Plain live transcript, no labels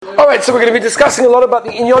Alright, so we're going to be discussing a lot about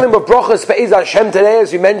the inyonim of Berachos Be'ez Hashem today,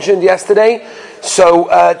 as we mentioned yesterday. So,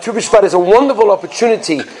 Tu Bishvat is a wonderful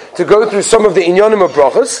opportunity to go through some of the inyonim of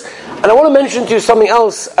Berachos. And I want to mention to you something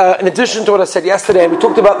else, in addition to what I said yesterday, and we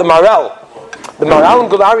talked about the Maral. The Maral in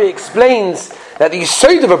Gulari explains that the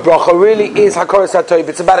Yesod of a bracha really is Hakoras HaTov.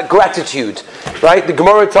 It's about a gratitude, right? The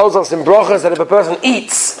Gemara tells us in Berachos that if a person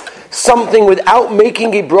eats something without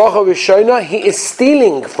making a bracha rishona, he is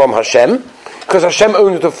stealing from Hashem, because Hashem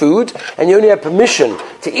owns the food, and you only have permission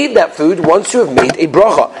to eat that food once you have made a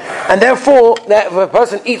bracha. And therefore, that if a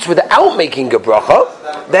person eats without making a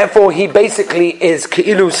bracha, therefore he basically is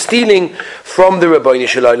keilu stealing from the Rabbeinu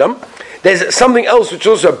Shalom. There's something else which is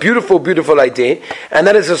also a beautiful, beautiful idea, and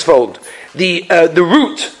that is as follows. The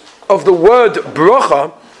root of the word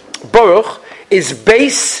bracha, baruch, is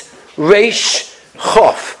base, reish,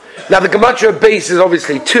 chof. Now the gematria base is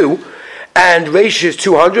obviously 2, and reish is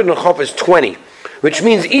 200, and chof is 20, which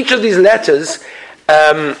means each of these letters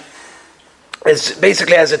is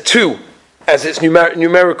basically has a 2 as its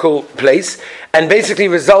numerical place, and basically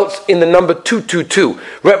results in the number 222,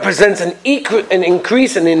 represents an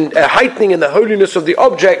increase and a heightening in the holiness of the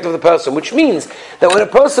object of the person, which means that when a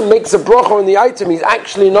person makes a bracha on the item, he's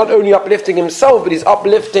actually not only uplifting himself, but he's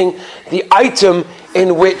uplifting the item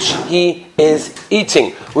in which he is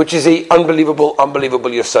eating, which is a unbelievable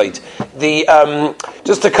yesod.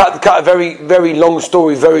 Just to cut a very, very long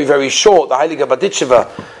story, very, very short, the Heilige Baditsheva,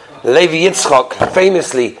 Levi Yitzchak,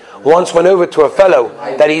 famously once went over to a fellow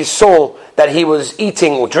that he saw that he was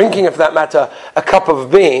eating or drinking, for that matter, a cup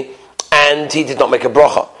of beer, and he did not make a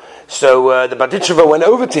bracha. So the Baditsheva went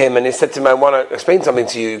over to him and he said to him, I want to explain something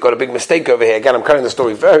to you. You've got a big mistake over here. Again, I'm cutting the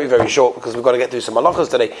story very, very short because we've got to get through some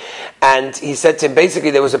halachos today. And he said to him,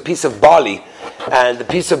 basically there was a piece of barley, and the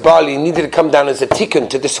piece of barley needed to come down as a tikkun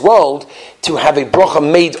to this world to have a bracha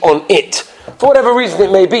made on it, for whatever reason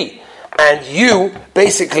it may be. And you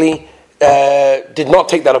basically did not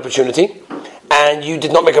take that opportunity, and you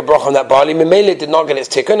did not make a bracha on that barley. Memele did not get its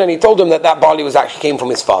tikkun, and he told him that barley came from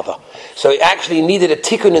his father. So it actually needed a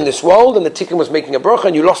tikkun in this world, and the tikkun was making a bracha,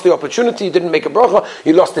 and you lost the opportunity, you didn't make a bracha,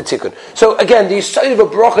 you lost the tikkun. So again, the yesod of a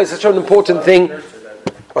bracha is such an important thing.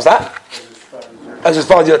 What's that? As his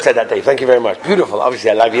father Yotzei that day. Thank you very much. Beautiful.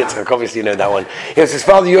 Obviously, I love Yitzchak. Obviously, you know that one. It was his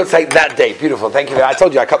father Yotzei that day. Beautiful. Thank you. I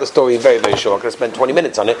told you I cut the story very, very short. I could have spent 20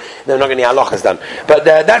 minutes on it. Then we're not getting our halachas done. But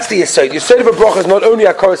that's the yesod. The yesod of a bracha is not only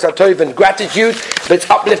Hakoras HaTov and gratitude, but it's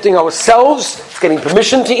uplifting ourselves. It's getting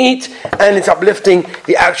permission to eat, and it's uplifting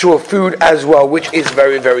the actual food as well, which is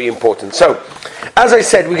very, very important. So, as I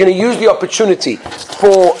said, we're going to use the opportunity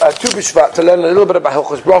for Tu Bishvat to learn a little bit about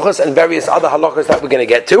Hilchos Brachos and various other halachas that we're going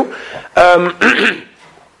to get to.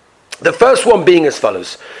 The first one being as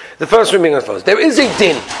follows. There is a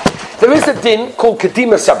din. There is a din called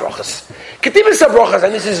Kedimas HaBrachos. Kedimas HaBrachos,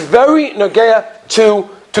 and this is very nogea to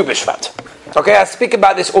Tu Bishvat. Okay, I speak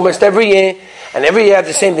about this almost every year, and every year I have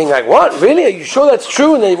the same thing, like, what? Really? Are you sure that's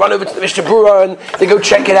true? And then you run over to the Mishnah Berurah and they go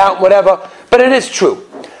check it out, whatever. But it is true.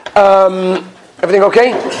 Everything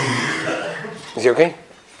okay? Is he okay?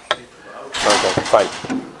 Okay, fine.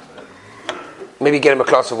 Maybe get him a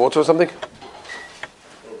glass of water or something?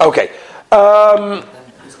 Okay.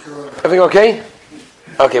 Everything okay?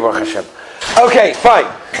 Okay, Baruch Hashem. Okay, fine.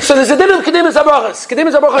 So there's a din of Kedimas HaBrachos.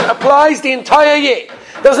 Kedimas HaBrachos applies the entire year.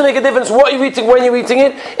 Doesn't make a difference what you're eating, when you're eating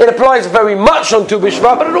it. It applies very much on Tu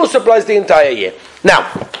B'Shvat, but it also applies the entire year.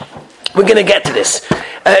 Now, we're going to get to this.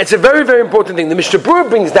 It's a very, very important thing. The Mishnah Berurah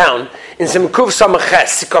brings down in Simkuv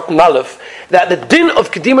Samaches, Sikot Nalef, that the din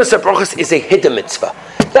of Kedimas HaBrachos is a hidden mitzvah.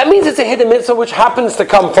 That means it's a hidden mitzvah which happens to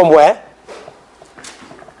come from where?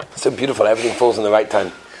 So beautiful, everything falls in the right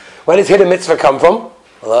time. Where does hidden mitzvah come from?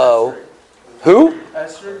 Hello? Who?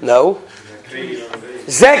 No.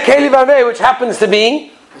 Zeh Keli Vaveh, which happens to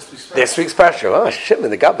be this week's parasha. Oh, shit,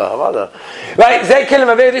 the Gabba. Right, Zeh Keli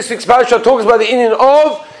Vaveh, this week's parasha talks about the inyan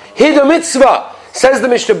of hidden mitzvah. Says the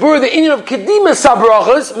Mishnah Berurah, the inyan of Kedimas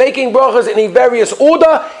HaBrachos, making brachas in a various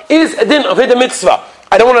order, is a din of hidden mitzvah.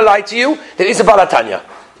 I don't want to lie to you, there is a Balatanya.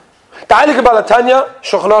 The Heilige Balatanya,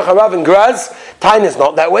 Shulchan Aruch Harav in Graz, Tain is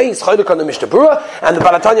not that way. He's chaylik on the Mishnah Berurah, and the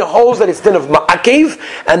Balatanya holds that it's din of ma'akev,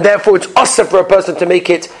 and therefore it's asur for a person to make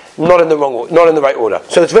it not in the right order.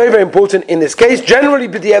 So it's very, very important in this case. Generally,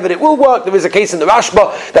 b'di'evet it will work. There is a case in the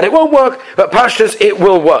Rashba that it won't work, but pashtus it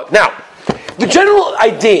will work. Now, the general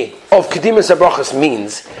idea of Kedimas HaBrachos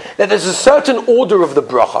means that there's a certain order of the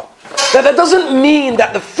bracha. That doesn't mean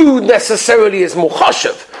that the food necessarily is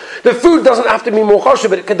muchashav. The food doesn't have to be muchashav,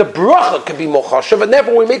 but the bracha can be muchashav, and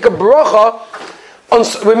therefore we make a bracha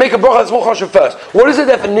that's muchashav first. What is the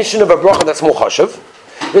definition of a bracha that's muchashav?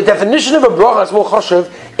 The definition of a bracha that's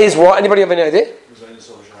muchashav is what? Anybody have any idea?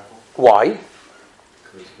 Why?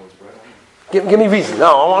 Give me reason.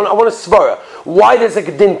 No, I want a svara. Why does a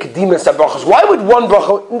din kedimas brachas? Why would one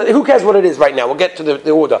bracha? Who cares what it is right now? We'll get to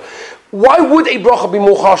the order. Why would a bracha be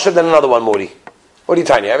more chashav than another one, Mori? What are you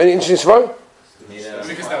telling me? Have any interesting svara?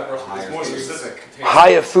 Because that bracha is more specific.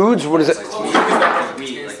 Higher foods. What is it?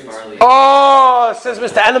 Oh, says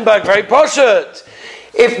Mr. Annenberg, very poshut.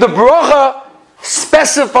 If the bracha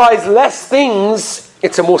specifies less things,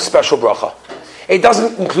 it's a more special bracha. It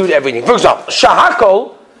doesn't include everything. For example,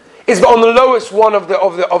 shahakol is on the lowest one of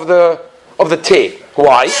the tier.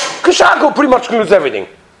 Why? Because shahakol pretty much includes everything.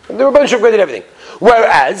 The Rebbeinu Shem graded everything.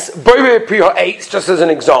 Whereas boirei priha 8, just as an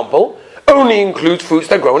example, only includes fruits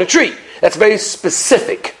that grow on a tree. That's very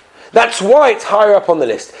specific. That's why it's higher up on the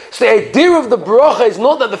list. So the idea of the bracha is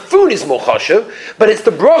not that the food is more chashuv, but it's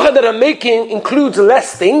the bracha that I'm making includes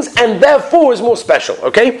less things and therefore is more special.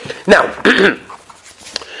 Okay? Now,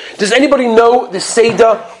 does anybody know the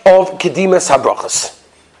Seder of Kedimas HaBrachas?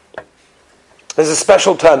 There's a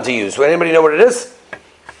special term to use. Would anybody know what it is?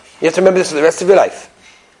 You have to remember this for the rest of your life.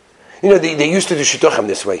 You know, they used to do shidduchim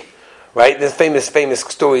this way. Right? There's famous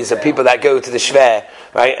stories of people that go to the shver,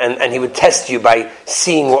 right? And he would test you by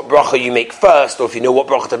seeing what bracha you make first, or if you know what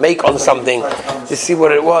bracha to make on something, to see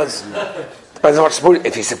what it was. Depends on what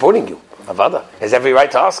if he's supporting you. Avada. He has every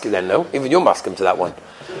right to ask you then, no? Even you'll ask him to that one.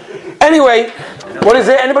 Anyway, what is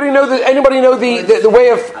it? Anybody know the way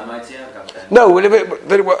of... No,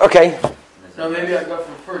 okay. No, maybe I got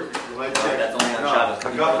from first. That's only on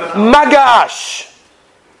Shabbos. Magash!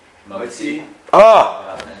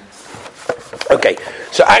 Okay,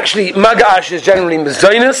 so actually, Magash is generally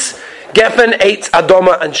Mezainis, Geffen, Eitz,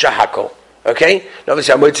 Adoma, and Shahakol. Okay? Now,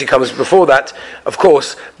 obviously, Amotzi comes before that, of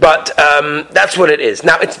course, but that's what it is.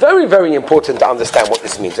 Now, it's very, very important to understand what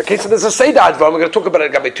this means. Okay, so there's a Seder Advar, we're going to talk about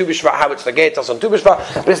it at Tu Bishvat, how it's the gate, it's on Tu Bishvat,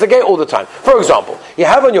 but it's the gate all the time. For example, you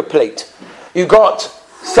have on your plate, you got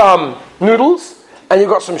some noodles, and you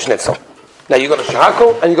got some schnitzel. Now, you got a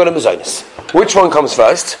Shahakol, and you got a Mezainis. Which one comes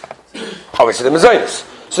first? Obviously, the Mezainis.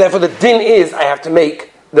 So therefore, the din is I have to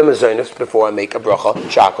make the mezainis before I make a bracha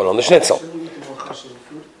shakol on the schnitzel.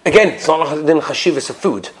 Again, it's not like a din chashivas of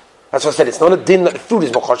food. That's what I said. It's not a din that the food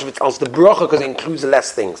is more chashiv. It's also the bracha because it includes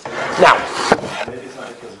less things. Now, maybe it's not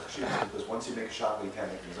because of chashivas, because once you make a shakol, you can't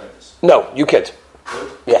make mezainis. No, you could.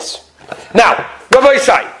 Yes. Now, Rabbi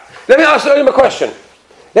Isai, let me ask you a question.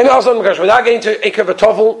 Without getting to Ekev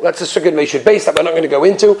V'Tovel, that's a sugya we should base that we're not going to go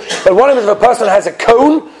into. But one of them, if a person has a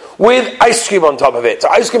cone with ice cream on top of it. So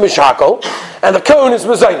ice cream is shakol, and the cone is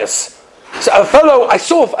mezainis. So a fellow, I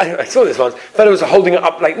saw this once, a fellow was holding it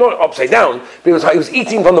up, like, not upside down, but he was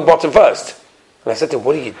eating from the bottom first. And I said to him,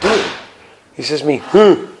 what are you doing? He says to me,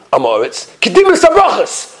 Amoritz, Kedimas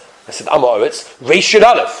HaBrachas. I said, Amoritz, Reish Yud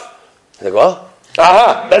Aleph. I said, what?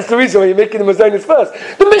 Aha, that's the reason why you're making the mezainis first.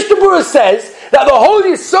 The Mishnah Berurah says that the whole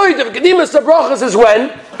side of Kedimas HaBrachas is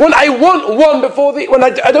when I want one before when I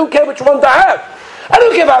don't care which one to have. I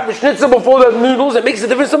don't care about the schnitzel before the noodles. It makes a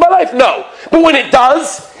difference in my life. No, but when it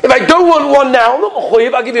does, if I don't want one now, I'm not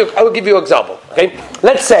mechuyev. I will give you an example. Okay,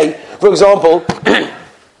 let's say, for example,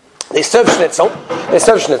 they serve schnitzel,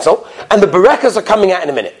 and the Berachos are coming out in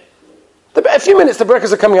a minute. A few minutes, the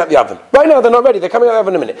Berachos are coming out the oven. Right now, they're not ready. They're coming out the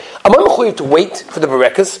oven in a minute. Am I mechuyev to wait for the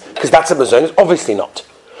Berachos because that's a mezainis? Obviously not.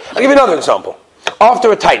 I'll give you another example. After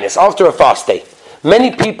a tightness, after a fast day,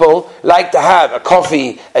 many people like to have a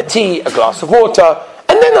coffee, a tea, a glass of water,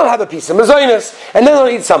 and then they'll have a piece of mezainis, and then they'll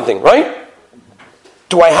eat something, right?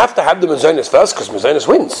 Do I have to have the mezainis first because mezainis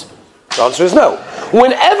wins? The answer is no.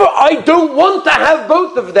 Whenever I don't want to have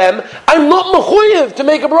both of them, I'm not mechuyev to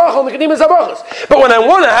make a bracha on the Kedimas HaBrachas. But when I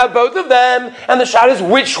want to have both of them, and the shad is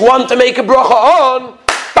which one to make a bracha on,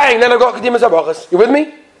 bang, then I've got Kedimas HaBrachas. You with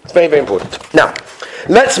me? It's very, very important. Now,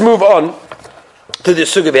 let's move on to the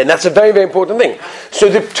sugya, and that's a very, very important thing. So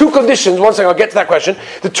the two conditions, one second, I'll get to that question.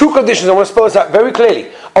 The two conditions, I want to spell this out very clearly.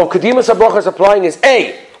 Of Kedimas HaBrachas applying is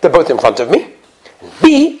A, they're both in front of me, and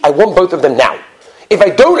B, I want both of them now. If I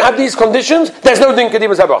don't have these conditions, there's no din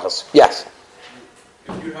Kedimas HaBrachas. Yes?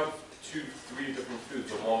 If you have 2-3 different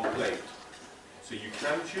foods on one plate, so you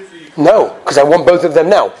can choose or you can't? No, because I want both of them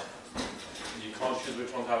now. You can't choose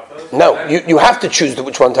which one to have first? No, you have to choose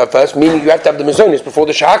which one to have first, meaning you have to have the mezainis before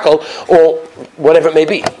the shahakol, or whatever it may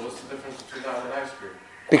be. What's the difference between that and an ice cream?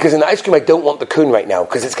 Because in the ice cream I don't want the cone right now,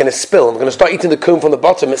 because it's going to spill. I'm going to start eating the cone from the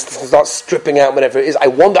bottom, it's going to start stripping out whatever it is. I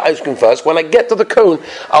want the ice cream first. When I get to the cone,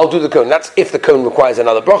 I'll do the cone. That's if the cone requires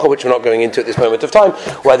another bracha, which we're not going into at this moment of time.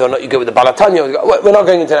 Whether or not you go with the balatanya, we're not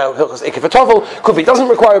going into now hilchos ekev v'tovel. Kufi doesn't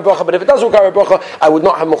require a bracha, but if it does require a bracha, I would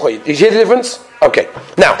not have mechuyev. Did you hear the difference? Okay.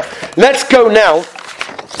 Now, let's go now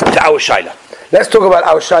to our shaila. Let's talk about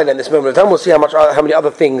our shaila in this moment of time. We'll see how many other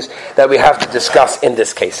things that we have to discuss in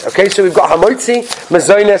this case. Okay, so we've got hamotzi,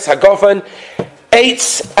 mezones, hagofen,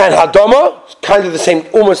 eitz, and hadoma, kind of the same,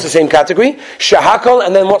 almost the same category. Shahakal,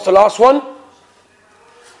 and then what's the last one?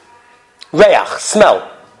 Reach, smell.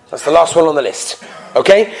 That's the last one on the list.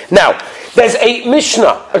 Okay? Now, there's a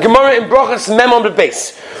Mishnah, a Gemara in Berachos Mem on the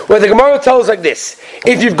base, where the Gemara tells like this: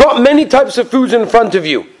 if you've got many types of foods in front of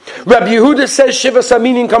you, Rabbi Yehuda says Shiva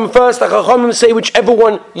Saminim come first, the Chachamim say whichever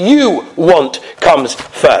one you want comes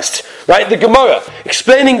first. Right? The Gemara,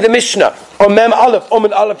 explaining the Mishnah, on Mem Aleph,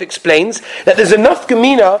 Omid Aleph, explains that there's enough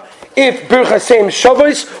Gemina if Berachos Seim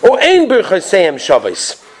Shavos or Ein Berachos Seim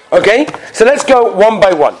Shavos. Okay? So let's go one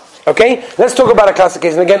by one. Okay, let's talk about a classic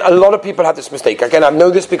case. And again, a lot of people have this mistake. Again, I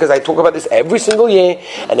know this because I talk about this every single year.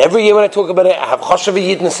 And every year when I talk about it, I have Choshev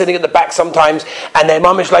Yidden sitting at the back sometimes. And their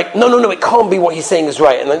mom is like, no, it can't be what he's saying is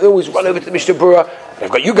right. And I always run over to the Mishnah Berurah.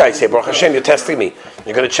 I've got you guys here, Baruch Hashem, you're testing me.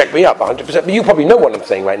 You're going to check me up 100%. But you probably know what I'm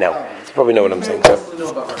saying right now. You probably know what I'm saying. So.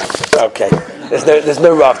 Okay, there's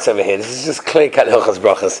no rafts over here. This is just clear-cut Hilchos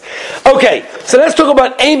Brachos. Okay, so let's talk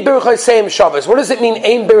about Ein Berachos Seim Shavos. What does it mean,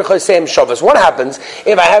 Ein Berachos Seim Shavos? What happens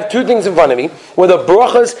if I have two things in front of me where the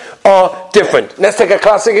brachos are different? Let's take a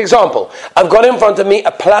classic example. I've got in front of me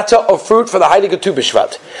a platter of fruit for the Heilige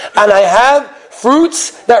Bishvat, and I have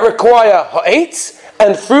fruits that require ha'etz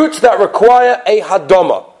and fruits that require a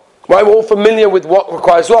hadoma. Right, we're all familiar with what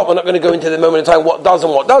requires what. We're not going to go into the moment in time what does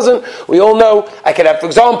and what doesn't. We all know I can have, for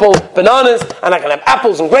example, bananas, and I can have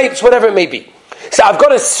apples and grapes, whatever it may be. So I've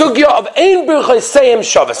got a sugya of Ein Berachos Seim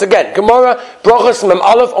Shavos. Again, Gemara, Berachos Mem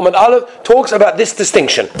Aleph, Omid Aleph, talks about this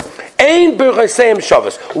distinction. Ein Berachos Seim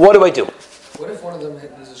Shavos. What do I do? What if one of them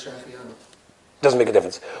is a shachianu? Doesn't make a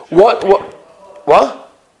difference. What?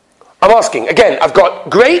 I'm asking. Again, I've got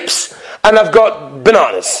grapes, and I've got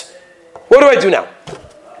bananas. What do I do now?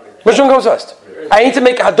 Which one comes first? I need to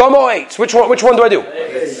make a hadoma or eitz. Which one do I do?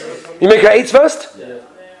 You make an eitz first? Yeah.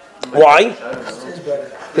 Why?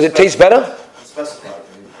 Because it tastes better?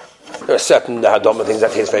 There are certain hadoma things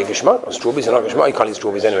that taste very gishmak. Strawberries are not gishmak. You can't eat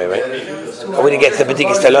strawberries anyway, right? And when it gets to the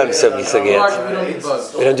biggest talam, so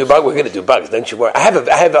we don't do bugs. We're going to do bugs, don't you worry. I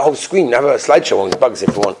have a whole screen. I have a slideshow on bugs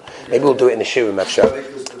if you want. Maybe we'll do it in the shirim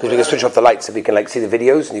after. Because we can switch off the lights so we can see the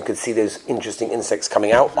videos and you can see those interesting insects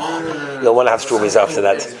coming out. You'll want to have strawberries after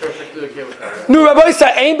that. No, Rabbi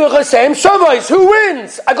said, Ein Berachos Seim Shavos. Who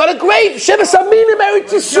wins? I got a grape. Shiva Saminim. Eretz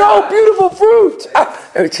Yisrael, beautiful fruit.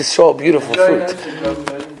 Eretz Yisrael, beautiful fruit.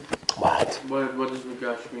 What? What does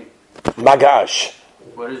Magash mean? Magash.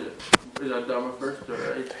 What is it? Is that Dama first or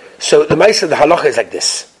right? So the Maisa, the halacha is like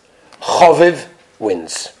this. Choviv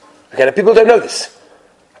wins. Okay, now people don't know this.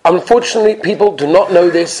 Unfortunately, people do not know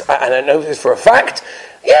this, and I know this for a fact.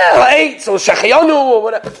 Yeah, eitz or shachianu or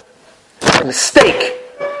whatever. Mistake.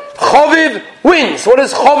 Choviv wins. What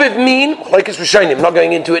does choviv mean? Like it's Rishonim, I'm not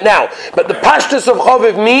going into it now. But the pashtus of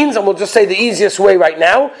choviv means, and we'll just say the easiest way right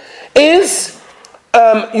now, is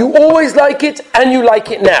you always like it and you like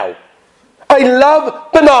it now. I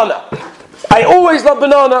love banana. I always love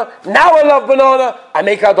banana. Now I love banana. I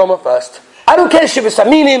make hadoma first. I don't care Shiva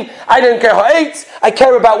Saminim, I don't care ha'etz, I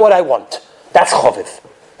care about what I want. That's choviv.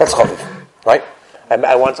 That's choviv. Right?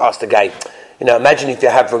 I once asked a guy, imagine if you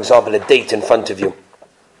have, for example, a date in front of you,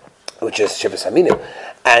 which is Shiva Saminim,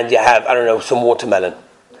 and you have, some watermelon.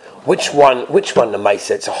 Which one, the mice?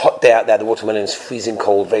 It's a hot day out there, the watermelon is freezing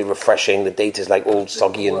cold, very refreshing, the date is like all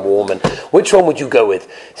soggy and warm, and which one would you go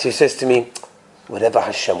with? So he says to me, whatever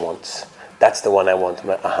Hashem wants. That's the one I want.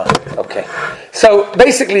 Okay. So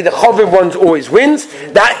basically, the choviv one always wins.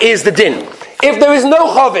 That is the din. If there is no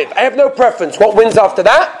choviv, I have no preference. What wins after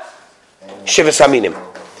that? Shiva Saminim.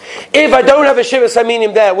 If I don't have a Shiva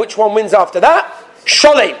Saminim there, which one wins after that?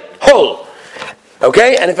 Sholem, whole.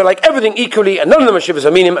 Okay. And if I like everything equally, and none of them are Shiva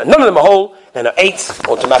Saminim, and none of them are whole, then an eitz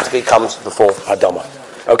automatically comes before hadoma.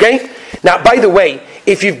 Okay. Now, by the way,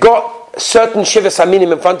 if you've got certain Shiva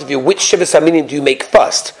Saminim in front of you, which Shiva Saminim do you make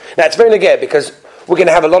first? Now it's very negay because we're going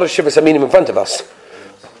to have a lot of Shiva Saminim in front of us.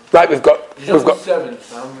 Right, we've got 7.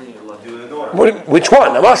 which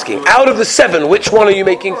one? I'm asking. Out of the 7, which one are you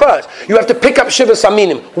making first? You have to pick up Shiva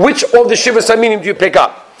Saminim. Which of the Shiva Saminim do you pick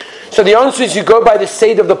up? So the answer is you go by the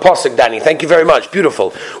Seder of the Pasuk, Danny. Thank you very much.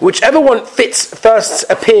 Beautiful. Whichever one fits first,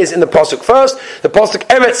 appears in the Pasuk first. The Pasuk,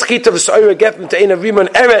 Eretz, Chita, V'Sa'ira, Gefim, Ta'ina, Rimon,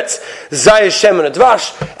 Eretz, Zayah, Shem, and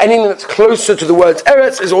Advash. Anything that's closer to the words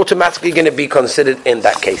Eretz is automatically going to be considered in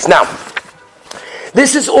that case. Now,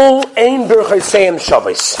 this is all Ein Berachos Seim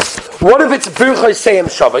Shavos. What if it's Berachos Seim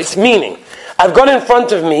Shavos? Meaning, I've got in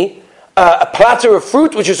front of me a platter of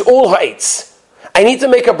fruit which is all ha'etz. I need to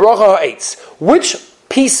make a bracha ha'etz. Which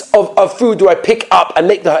piece of food do I pick up and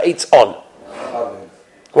make the ha'etz on?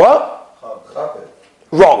 What? Chafet.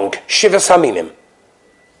 Wrong. Shivas haminim.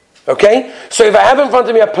 Okay? So if I have in front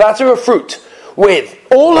of me a platter of fruit with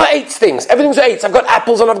all the 8 things, everything's 8. I've got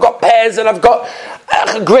apples and I've got pears and I've got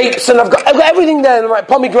grapes and I've got everything there, right?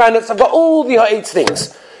 Pomegranates, I've got all the 8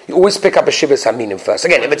 things. You always pick up a shivas haminim first.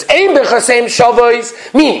 Again, if it's ein b'chasem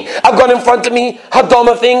shavos, meaning I've got in front of me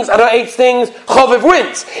hadoma things, I know 8 things, chaviv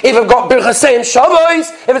wins. If I've got b'chasem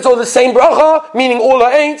shavos, if it's all the same bracha, meaning all the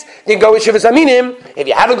 8, then go with shivas haminim. If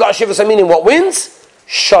you haven't got a shivas haminim, what wins?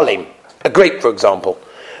 Shalim. A grape, for example.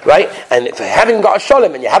 Right? And if you haven't got a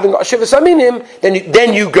shalom and you haven't got a shivas aminim,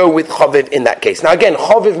 then you go with chaviv in that case. Now again,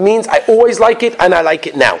 chaviv means I always like it and I like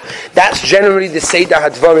it now. That's generally the Seder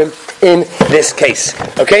HaDvarim in this case.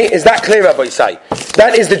 Okay? Is that clear, Rabbi Yisai?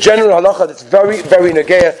 That is the general halacha that's very, very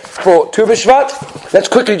negaya for Tu Bishvat. Let's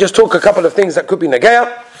quickly just talk a couple of things that could be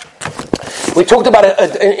negaya. We talked about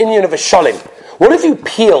an Indian of a shalom. What if you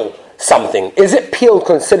peel something? Is it peel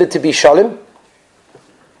considered to be shalom?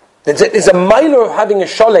 There's a minor of having a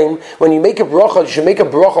shalom. When you make a bracha, you should make a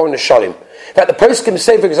bracha on a shalom. In fact, the person can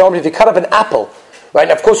say, for example, if you cut up an apple, right?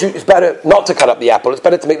 And of course, it's better not to cut up the apple. It's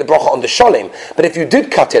better to make the bracha on the shalom. But if you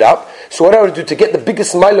did cut it up, so what I would do to get the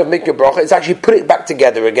biggest mile of making a bracha is actually put it back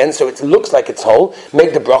together again, so it looks like it's whole.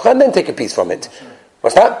 Make the bracha and then take a piece from it.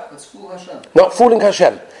 What's that? That's fool Hashem. Not fooling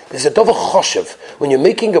Hashem. There's a dova choshev when you're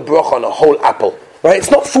making a bracha on a whole apple, right?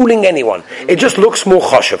 It's not fooling anyone. It just looks more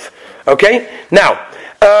choshev. Okay? Now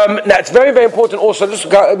it's very, very important also, just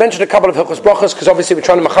mention a couple of Hilchos Brachos, because obviously we're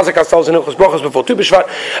trying to machazek ourselves in Hilchos Brachos before Tu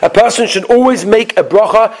B'Shvat. A person should always make a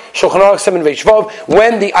bracha, Shulchan Aruch Semen Veishvav,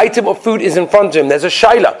 when the item of food is in front of him. There's a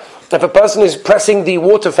shaila. If a person is pressing the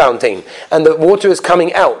water fountain, and the water is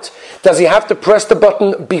coming out, does he have to press the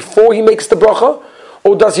button before he makes the bracha?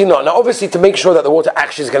 Or does he not? Now obviously to make sure that the water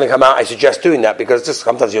actually is going to come out, I suggest doing that, because just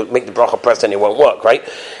sometimes you'll make the bracha press and it won't work, right?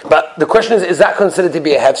 But the question is that considered to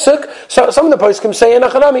be a hefsuk? So some of the poskim say,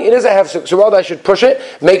 it is a hefsuk, so rather I should push it,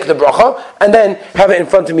 make the bracha, and then have it in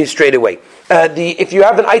front of me straight away. If you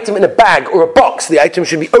have an item in a bag or a box, the item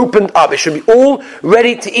should be opened up. It should be all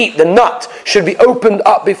ready to eat. The nut should be opened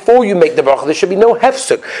up before you make the bracha. There should be no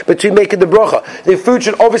hefsuk between making the bracha. The food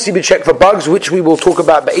should obviously be checked for bugs, which we will talk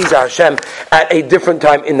about Be'ezah Hashem at a different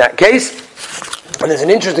time in that case. And there's an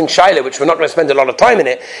interesting shaila, which we're not going to spend a lot of time in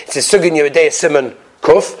it. It's a Sugin Yeridei Simon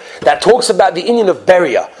Kuf, that talks about the Indian of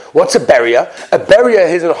beria. What's a beria? A beria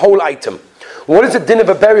is a whole item. What is the din of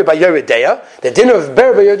a beria by Yeridea? The din of a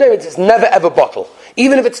beria by Yeridea is it's never ever bottle.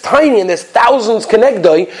 Even if it's tiny and there's thousands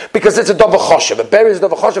connectoi, because it's a dova choshev. A beria is a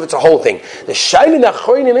dova choshev, it's a whole thing. The shaila in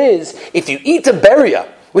achronim is, if you eat a beria,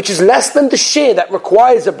 which is less than the share that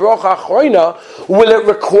requires a bracha achroina, will it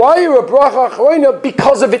require a bracha achroina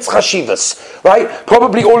because of its chashivas? Right?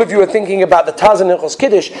 Probably all of you are thinking about the Taz in Hilchos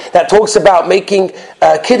Kiddush that talks about making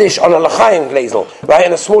Kiddush on a l'chaim glazel, right?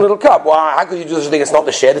 In a small little cup. Well, how could you do such a thing? It's not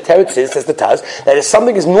the share. The Teretz says the Taz, that if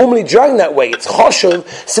something is normally drank that way, it's choshev,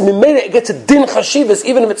 so it gets a din chashivas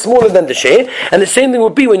even if it's smaller than the share. And the same thing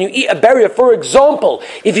would be when you eat a berry. For example,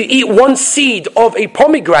 if you eat one seed of a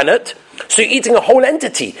pomegranate, so you're eating a whole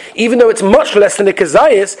entity, even though it's much less than a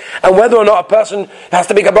kazayas, and whether or not a person has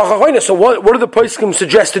to make a bracha choina. So what do the poskim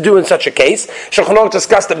suggest to do in such a case? Shulchan Aruch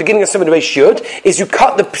discussed at the beginning of Siman Beis should, is you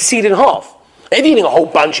cut the seed in half. If you're eating a whole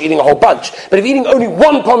bunch, you're eating a whole bunch. But if you're eating only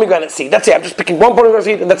one pomegranate seed, that's it. I'm just picking one pomegranate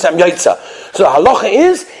seed, and that's it, I'm yaitza. So the halacha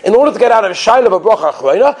is, in order to get out of a shaila of a bracha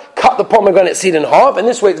achroina, cut the pomegranate seed in half, and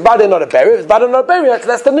this way it's bad not a berry. If it's bad not a berry, that's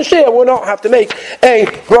less than the share. We'll not have to make a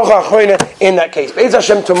bracha achroina in that case. Be'ez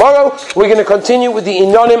Hashem, tomorrow we're going to continue with the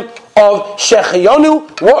inyanim of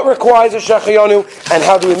shechiyanu. What requires a shechiyanu, and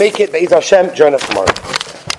how do we make it? Be'ez Hashem, join us tomorrow.